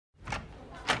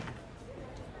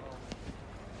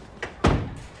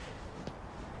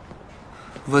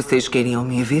Vocês queriam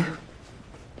me ver?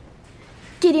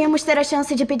 Queríamos ter a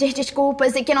chance de pedir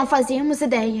desculpas e que não fazíamos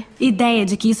ideia. Ideia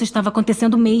de que isso estava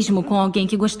acontecendo mesmo com alguém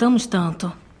que gostamos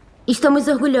tanto. Estamos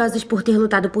orgulhosos por ter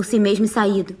lutado por si mesmo e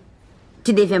saído.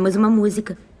 Te devemos uma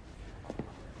música.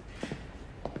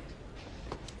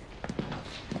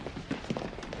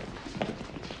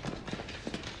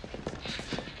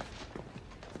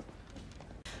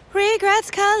 Regrets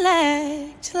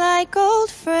collect like old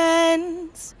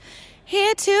friends,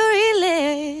 here to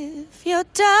relive your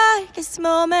darkest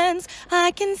moments.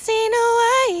 I can see no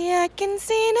way, I can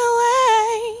see no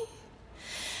way.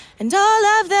 And all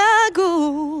of the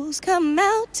ghouls come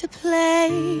out to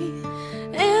play.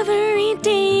 Every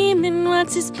demon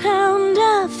wants his pound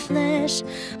of flesh,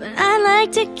 but I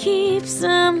like to keep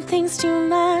some things to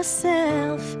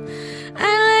myself.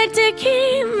 I like to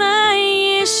keep my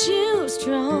issues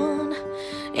drawn.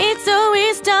 It's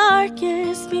always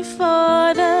darkest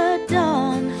before the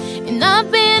dawn. And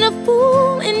I've been a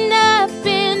fool and I've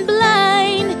been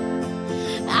blind.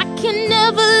 I can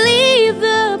never leave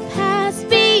the past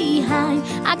behind.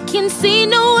 I can see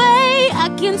no way, I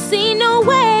can see no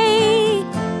way.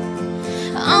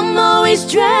 I'm always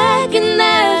dragging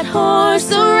that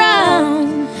horse around.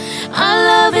 Our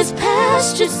love is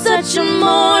past just such a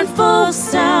mournful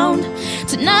sound.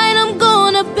 Tonight I'm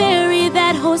gonna bury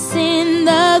that horse in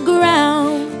the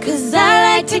ground. 'Cause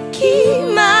I like to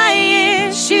keep my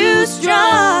issues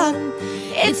strong.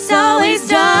 It's always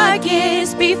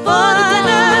darkest before the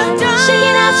dawn. Shake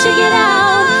it out, shake it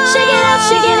out, shake it out,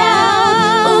 shake it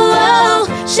out. Oh,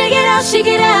 shake it out, shake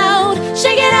it out,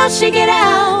 shake it out, shake it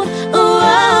out.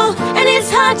 Oh, and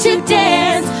it's hard to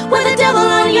dance with the devil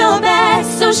on your back,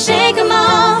 so shake him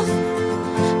off.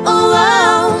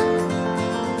 Oh,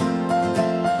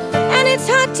 and it's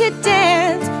hard to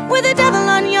dance with the devil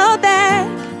on your back.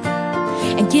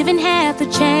 And given half a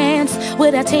chance,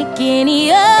 would I take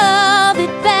any of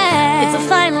it back? It's a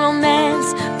fine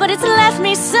romance, but it's left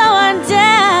me so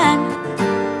undone.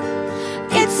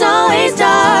 It's always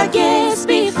darkest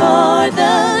before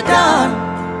the dawn.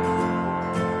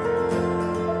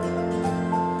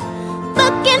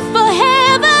 Looking for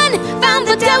heaven, found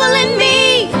the devil in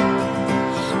me.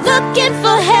 Looking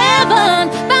for heaven,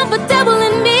 found the devil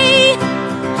in me.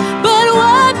 But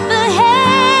what the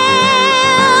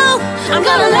hell? I'm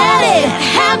gonna let it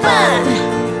happen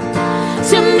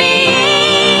to me.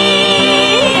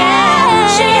 Yeah.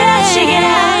 Shake it out, shake it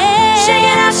out, shake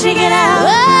it out, shake it out.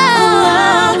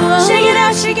 Oh, shake it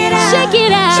out, shake it out, shake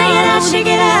it out, shake it out, shake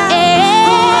it out.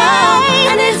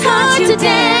 Oh, and it's hard to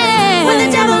dance with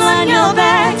the devil on your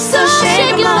back, so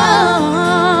shake him off.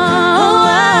 Oh,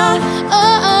 oh,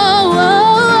 oh,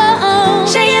 oh.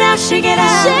 Shake it out, shake it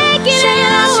out, shake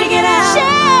it out, shake it out.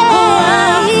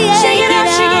 Oh, shake it out,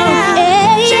 shake it out,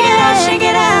 shake it out, shake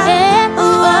it out.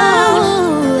 Oh.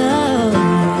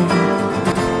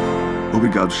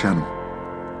 Obrigado, Shannon,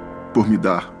 por me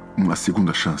dar uma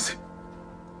segunda chance.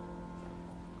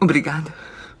 Obrigada.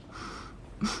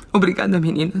 Obrigada,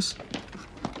 meninas.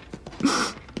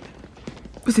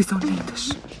 Vocês são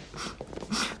lindas.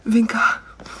 Vem cá.